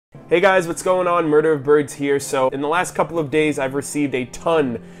Hey guys, what's going on? MurderofBirds here. So in the last couple of days, I've received a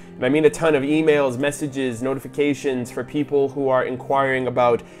ton, and I mean a ton of emails, messages, notifications for people who are inquiring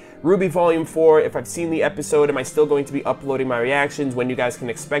about RWBY Volume 4, if I've seen the episode, am I still going to be uploading my reactions, when you guys can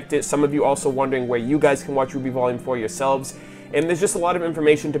expect it. Some of you also wondering where you guys can watch RWBY Volume 4 yourselves. And there's just a lot of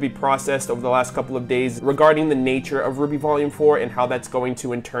information to be processed over the last couple of days regarding the nature of RWBY Volume 4 and how that's going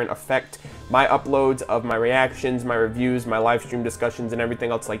to in turn affect my uploads of my reactions, my reviews, my live stream discussions, and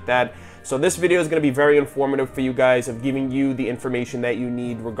everything else like that. So this video is going to be very informative for you guys, of giving you the information that you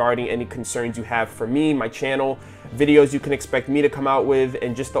need regarding any concerns you have for me, my channel, videos you can expect me to come out with,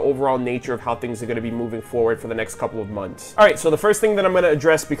 and just the overall nature of how things are going to be moving forward for the next couple of months. Alright, so the first thing that I'm going to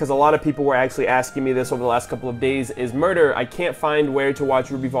address, because a lot of people were actually asking me this over the last couple of days, is Murder, I can't find where to watch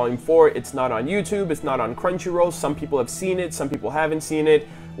RWBY Volume 4. It's not on YouTube, it's not on Crunchyroll. Some people have seen it, some people haven't seen it.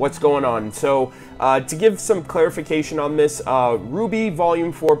 What's going on? So, to give some clarification on this, RWBY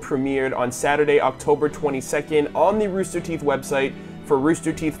Volume 4 premiered on Saturday, October 22nd on the Rooster Teeth website for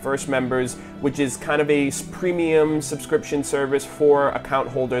Rooster Teeth First members, which is kind of a premium subscription service for account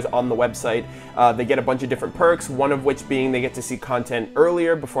holders on the website. They get a bunch of different perks, one of which being they get to see content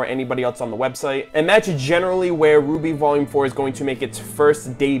earlier before anybody else on the website. And that's generally where RWBY Volume 4 is going to make its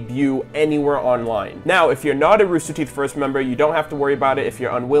first debut anywhere online. Now, if you're not a Rooster Teeth First member, you don't have to worry about it. If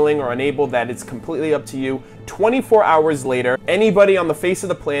you're unwilling or unable, that is completely up to you. 24 hours later, anybody on the face of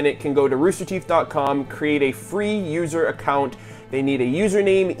the planet can go to roosterteeth.com, create a free user account. They need a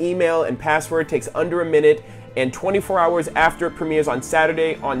username, email, and password. It takes under a minute. And 24 hours after it premieres on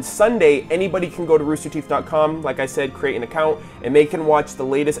Saturday, on Sunday, anybody can go to roosterteeth.com, like I said, create an account, and they can watch the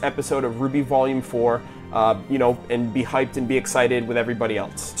latest episode of RWBY Volume 4, and be hyped and be excited with everybody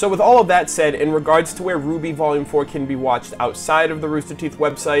else. So with all of that said, in regards to where RWBY Volume 4 can be watched outside of the Rooster Teeth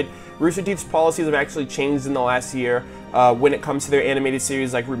website, Rooster Teeth's policies have actually changed in the last year when it comes to their animated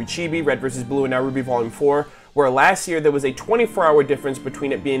series like RWBY Chibi, Red vs. Blue, and now RWBY Volume 4. Where last year there was a 24-hour difference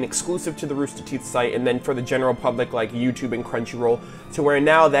between it being exclusive to the Rooster Teeth site and then for the general public like YouTube and Crunchyroll, to where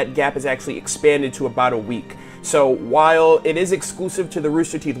now that gap is actually expanded to about a week. So while it is exclusive to the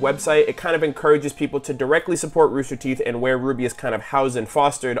Rooster Teeth website, it kind of encourages people to directly support Rooster Teeth and where RWBY is kind of housed and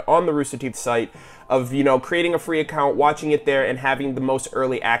fostered on the Rooster Teeth site, of, creating a free account, watching it there, and having the most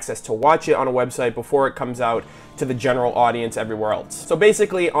early access to watch it on a website before it comes out to the general audience everywhere else. So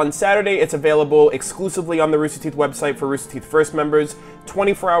basically, on Saturday, it's available exclusively on the Rooster Teeth website for Rooster Teeth First members.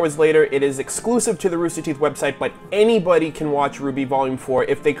 24 hours later, it is exclusive to the Rooster Teeth website, but anybody can watch RWBY Volume 4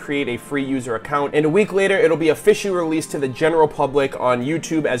 if they create a free user account. And a week later, it'll be officially released to the general public on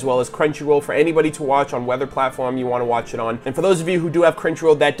YouTube as well as Crunchyroll for anybody to watch on whatever platform you want to watch it on. And for those of you who do have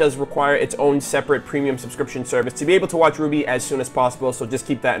Crunchyroll, that does require its own separate premium subscription service to be able to watch RWBY as soon as possible, so just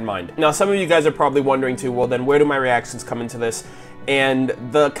keep that in mind. Now, some of you guys are probably wondering too, well then where do my reactions come into this? And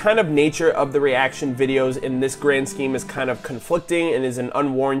the kind of nature of the reaction videos in this grand scheme is kind of conflicting and is an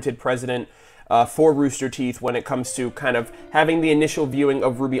unwarranted precedent for Rooster Teeth when it comes to kind of having the initial viewing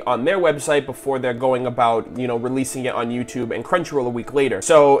of RWBY on their website before they're going about, releasing it on YouTube and Crunchyroll a week later.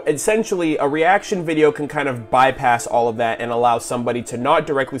 So essentially, a reaction video can kind of bypass all of that and allow somebody to not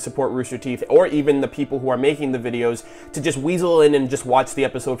directly support Rooster Teeth, or even the people who are making the videos, to just weasel in and just watch the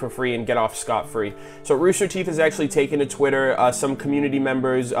episode for free and get off scot-free. So Rooster Teeth has actually taken to Twitter. Some community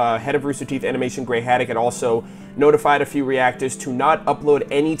members, head of Rooster Teeth Animation, Gray Haddock, had also notified a few reactors to not upload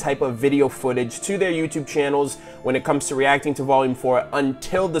any type of video footage to their YouTube channels when it comes to reacting to Volume 4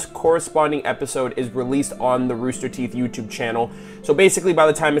 until this corresponding episode is released on the Rooster Teeth YouTube channel. So basically, by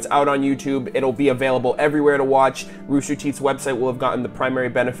the time it's out on YouTube, it'll be available everywhere to watch. Rooster Teeth's website will have gotten the primary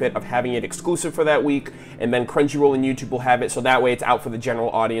benefit of having it exclusive for that week, and then Crunchyroll and YouTube will have it, so that way it's out for the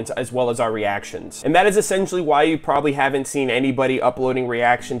general audience as well as our reactions. And that is essentially why you probably haven't seen anybody uploading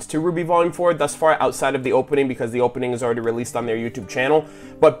reactions to RWBY Volume 4 thus far outside of the opening, because the opening is already released on their YouTube channel.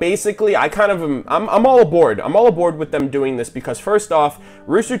 But basically, I kind of I'm all aboard. I'm all aboard with them doing this because, first off,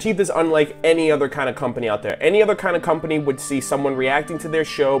 Rooster Teeth is unlike any other kind of company out there. Any other kind of company would see someone reacting to their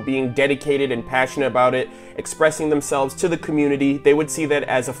show, being dedicated and passionate about it, expressing themselves to the community. They would see that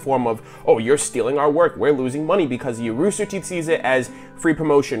as a form of, oh, you're stealing our work, we're losing money because of you. Rooster Teeth sees it as free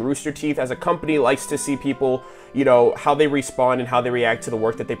promotion. Rooster Teeth as a company likes to see people, how they respond and how they react to the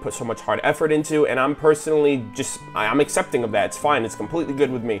work that they put so much hard effort into, and I'm personally I'm accepting of that. It's fine, it's completely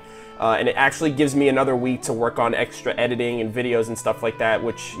good with me. And it actually gives me another week to work on extra editing and videos and stuff like that,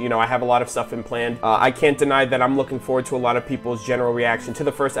 which, I have a lot of stuff in planned. I can't deny that I'm looking forward to a lot of people's general reaction to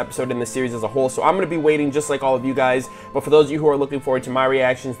the first episode in the series as a whole, so I'm going to be waiting just like all of you guys. But for those of you who are looking forward to my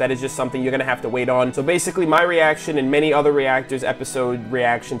reactions, that is just something you're going to have to wait on. So basically, my reaction and many other reactors' episodes episode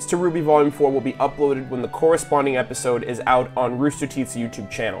reactions to RWBY Volume 4 will be uploaded when the corresponding episode is out on Rooster Teeth's YouTube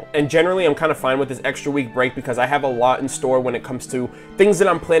channel. And generally, I'm kind of fine with this extra week break because I have a lot in store when it comes to things that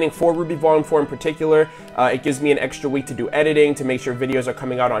I'm planning for RWBY Volume 4 in particular. It gives me an extra week to do editing, to make sure videos are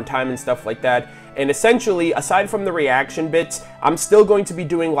coming out on time and stuff like that. And essentially, aside from the reaction bits, I'm still going to be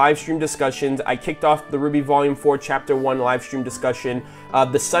doing live stream discussions. I kicked off the RWBY Volume 4 Chapter 1 live stream discussion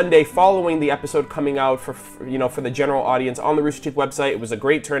the Sunday following the episode coming out for the general audience on the Rooster Teeth website. It was a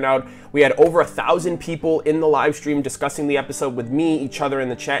great turnout. We had over 1,000 people in the live stream discussing the episode with me, each other in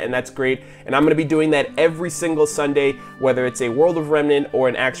the chat, and that's great. And I'm going to be doing that every single Sunday, whether it's a World of Remnant or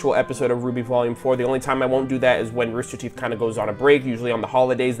an actual episode of RWBY Volume 4. The only time I won't do that is when Rooster Teeth kind of goes on a break. Usually on the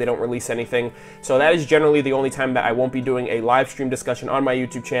holidays, they don't release anything. So that is generally the only time that I won't be doing a live stream discussion on my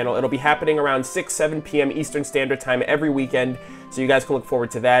YouTube channel. It'll be happening around 6-7 p.m. Eastern Standard Time every weekend, so you guys can look forward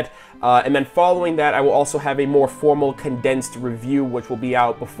to that. And then following that, I will also have a more formal condensed review, which will be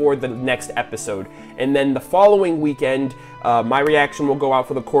out before the next episode. And then the following weekend, my reaction will go out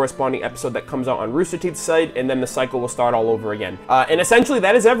for the corresponding episode that comes out on Rooster Teeth's site, and then the cycle will start all over again. And essentially,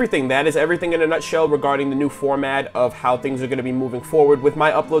 that is everything. That is everything in a nutshell regarding the new format of how things are going to be moving forward with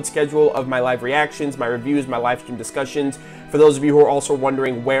my upload schedule of my live reactions, my reviews, my live stream discussions. For those of you who are also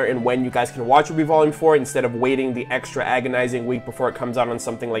wondering where and when you guys can watch RWBY Volume 4 instead of waiting the extra agonizing week before it comes out on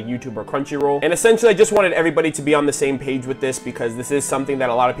something like YouTube or Crunchyroll. And essentially, I just wanted everybody to be on the same page with this because this is something that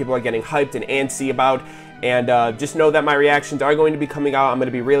a lot of people are getting hyped and antsy about. And just know that my reactions are going to be coming out. I'm going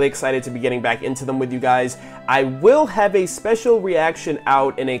to be really excited to be getting back into them with you guys. I will have a special reaction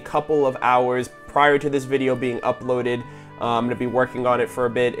out in a couple of hours prior to this video being uploaded. I'm going to be working on it for a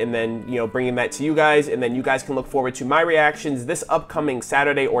bit and then, bringing that to you guys. And then you guys can look forward to my reactions this upcoming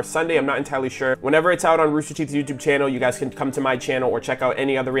Saturday or Sunday. I'm not entirely sure. Whenever it's out on Rooster Teeth's YouTube channel, you guys can come to my channel or check out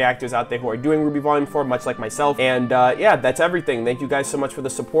any other reactors out there who are doing RWBY Volume 4, much like myself. And yeah, that's everything. Thank you guys so much for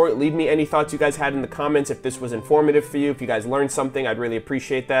the support. Leave me any thoughts you guys had in the comments. If this was informative for you, if you guys learned something, I'd really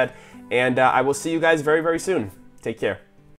appreciate that. And I will see you guys very, very soon. Take care.